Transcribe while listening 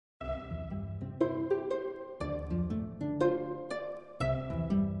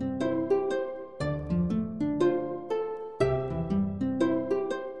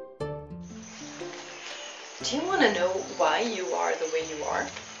Do you want to know why you are the way you are?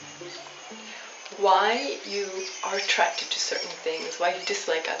 Why you are attracted to certain things, why you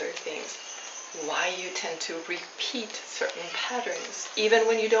dislike other things, why you tend to repeat certain patterns, even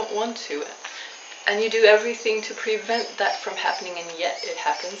when you don't want to, and you do everything to prevent that from happening, and yet it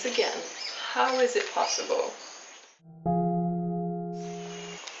happens again. How is it possible?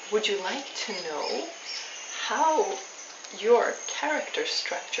 Would you like to know how your character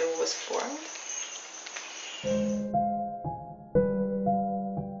structure was formed?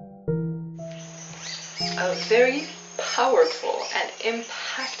 A very powerful and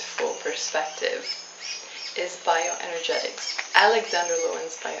impactful perspective is bioenergetics, Alexander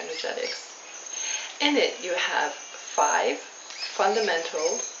Lowen's Bioenergetics. In it you have 5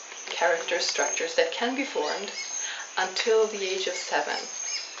 fundamental character structures that can be formed until the age of 7,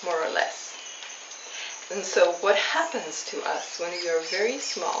 more or less. And so what happens to us when we are very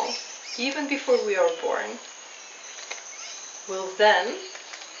small, even before we are born, will then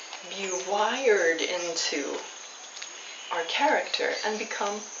be wired into our character and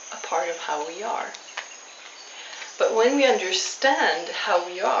become a part of how we are. But when we understand how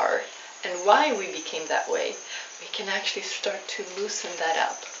we are and why we became that way, we can actually start to loosen that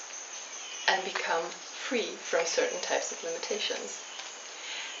up and become free from certain types of limitations.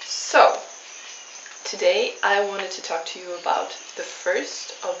 So, today I wanted to talk to you about the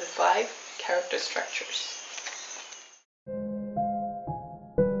first of the 5 character structures.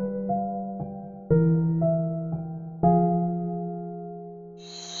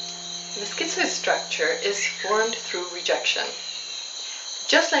 The schizoid structure is formed through rejection.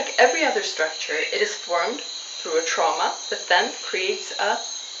 Just like every other structure, it is formed through a trauma that then creates a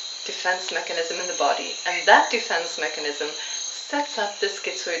defense mechanism in the body, and that defense mechanism sets up the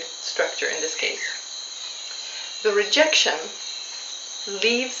schizoid structure in this case. The rejection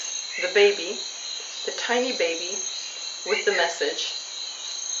leaves the baby, the tiny baby, with the message,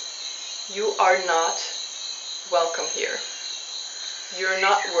 you are not welcome here. You're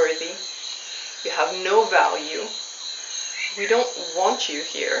not worthy. You have no value. We don't want you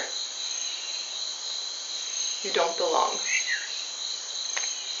here. You don't belong.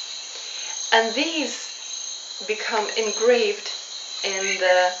 And these become engraved in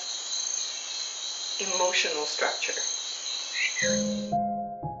the emotional structure.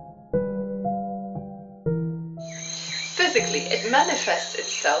 Physically, it manifests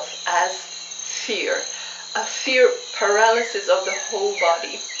itself as fear, a fear paralysis of the whole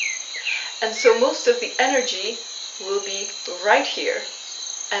body. And so most of the energy will be right here,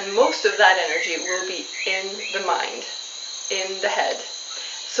 and most of that energy will be in the mind, in the head.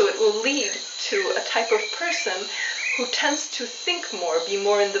 So it will lead to a type of person who tends to think more, be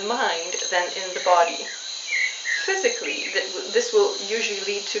more in the mind than in the body. Physically, this will usually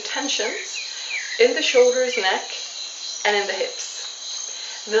lead to tensions in the shoulders, neck, and in the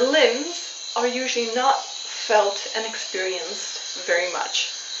hips. The limbs are usually not felt and experienced very much.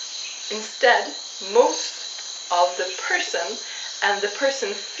 Instead, most of the person and the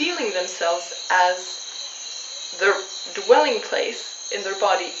person feeling themselves as their dwelling place in their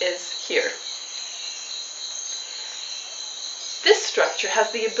body is here. This structure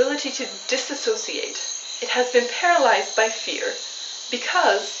has the ability to disassociate. It has been paralyzed by fear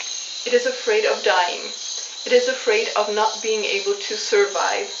because it is afraid of dying. It is afraid of not being able to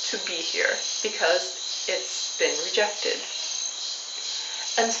survive to be here because it's been rejected.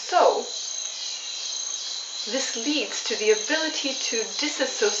 And so, this leads to the ability to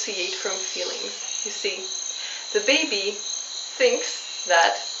disassociate from feelings. You see, the baby thinks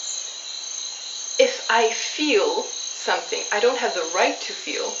that if I feel something, I don't have the right to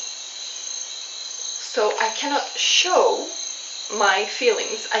feel, so I cannot show my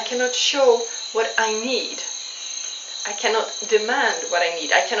feelings. I cannot show what I need. I cannot demand what I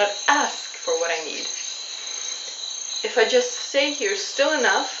need. I cannot ask for what I need. If I just stay here still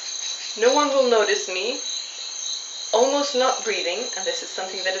enough, no one will notice me, almost not breathing, and this is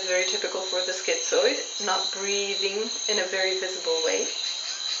something that is very typical for the schizoid, not breathing in a very visible way.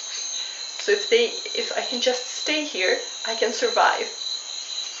 So if I can just stay here, I can survive.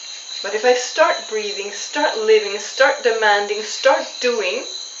 But if I start breathing, start living, start demanding, start doing,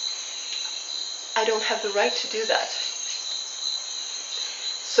 I don't have the right to do that.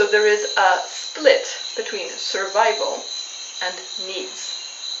 So there is a split between survival and needs.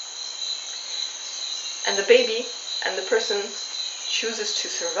 And the baby and the person chooses to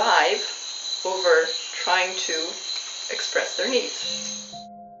survive over trying to express their needs.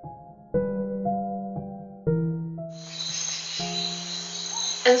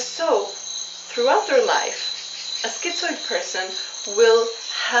 And so, throughout their life, a schizoid person will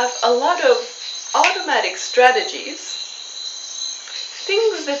have a lot of automatic strategies,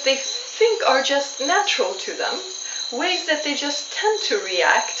 things that they think are just natural to them, ways that they just tend to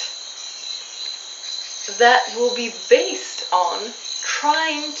react, that will be based on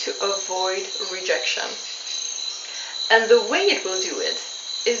trying to avoid rejection. And the way it will do it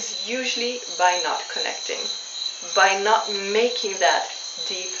is usually by not connecting, by not making that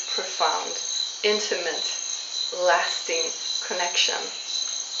deep, profound, intimate, lasting connection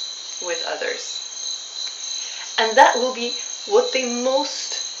with others. And that will be what they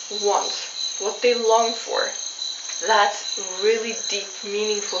most want, what they long for, that really deep,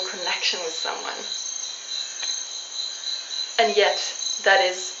 meaningful connection with someone. And yet, that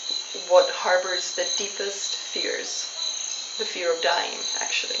is what harbors the deepest fears, the fear of dying,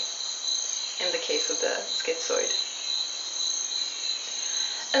 actually, in the case of the schizoid.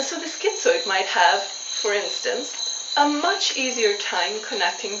 And so the schizoid might have, for instance, a much easier time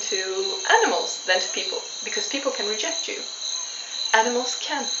connecting to animals than to people, because people can reject you. Animals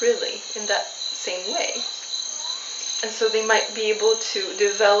can't really in that same way. And so they might be able to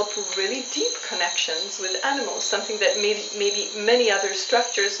develop really deep connections with animals, something that maybe many other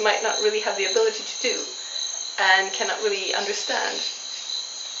structures might not really have the ability to do and cannot really understand.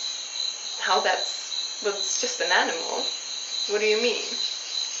 How that's, well, it's just an animal. What do you mean?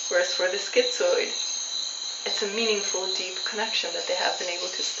 Whereas for the schizoid, it's a meaningful, deep connection that they have been able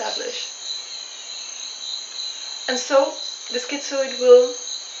to establish. And so the schizoid will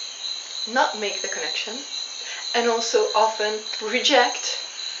not make the connection, and also often reject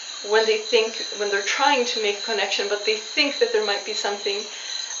when they're trying to make a connection, but they think that there might be something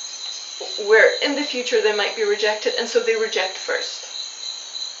where in the future they might be rejected, and so they reject first.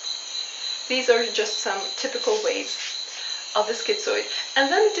 These are just some typical ways of the schizoid.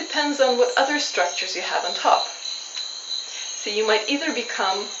 And then it depends on what other structures you have on top. So you might either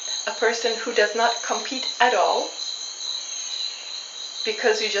become a person who does not compete at all,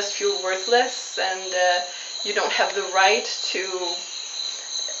 because you just feel worthless and you don't have the right to,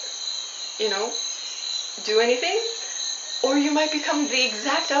 do anything. Or you might become the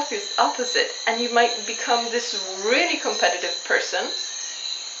exact opposite, and you might become this really competitive person,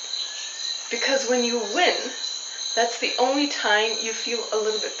 because when you win, that's the only time you feel a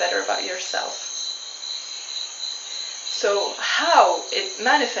little bit better about yourself. So how it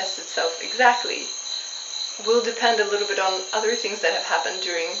manifests itself exactly will depend a little bit on other things that have happened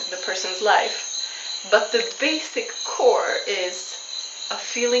during the person's life. But the basic core is a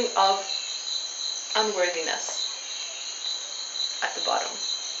feeling of unworthiness at the bottom.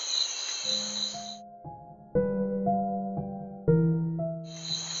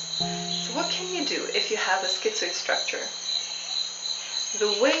 So what can you do if you have a schizoid structure?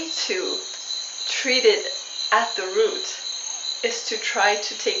 The way to treat it at the root is to try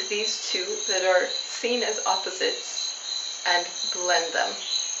to take these two that are seen as opposites and blend them.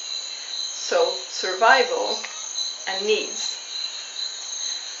 So survival and needs.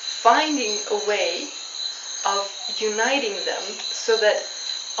 Finding a way of uniting them so that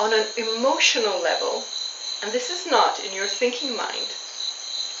on an emotional level, and this is not in your thinking mind,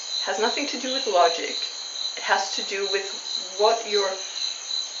 has nothing to do with logic, it has to do with what your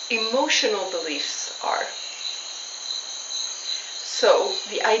emotional beliefs are. So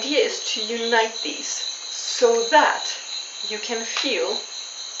the idea is to unite these so that you can feel,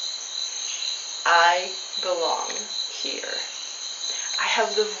 I belong here. I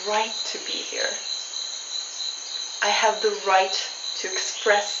have the right to be here. I have the right to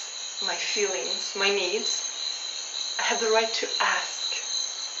express my feelings, my needs. I have the right to ask.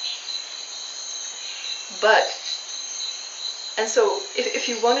 And so if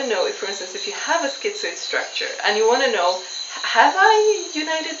you want to know, for instance, if you have a schizoid structure and you want to know, have I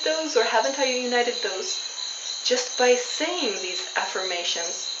united those or haven't I united those? Just by saying these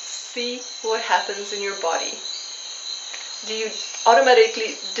affirmations, see what happens in your body. Do you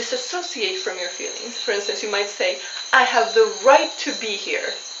automatically disassociate from your feelings? For instance, you might say, I have the right to be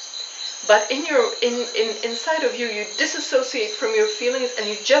here. But inside of you, you disassociate from your feelings and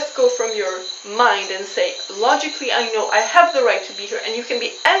you just go from your mind and say, logically, I know I have the right to be here, and you can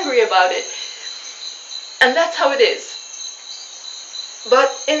be angry about it. And that's how it is.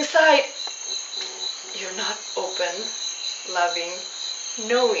 But inside, you're not open, loving,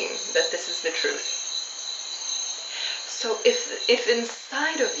 knowing that this is the truth. So if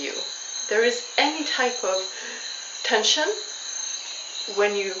inside of you there is any type of tension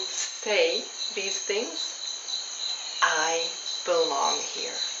when you say these things, I belong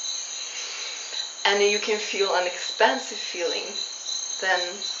here, and you can feel an expansive feeling, then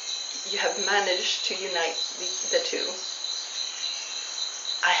you have managed to unite the two.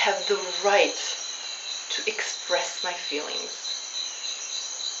 I have the right to express my feelings.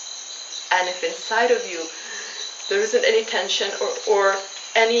 And if inside of you there isn't any tension or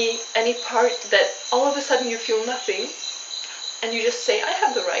any part that all of a sudden you feel nothing, and you just say, I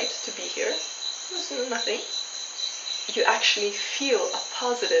have the right to be here, there's nothing, you actually feel a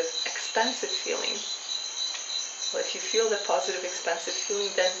positive, expansive feeling. Well, if you feel the positive, expansive feeling,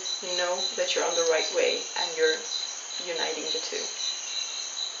 then you know that you're on the right way and you're uniting the two.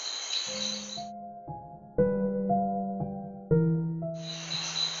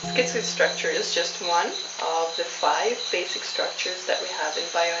 Schizoid structure is just one of the 5 basic structures that we have in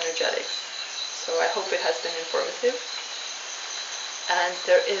bioenergetics. So I hope it has been informative. And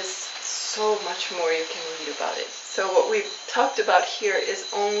there is so much more you can read about it. So what we've talked about here is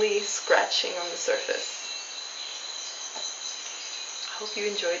only scratching on the surface. I hope you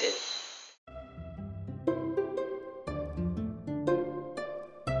enjoyed it.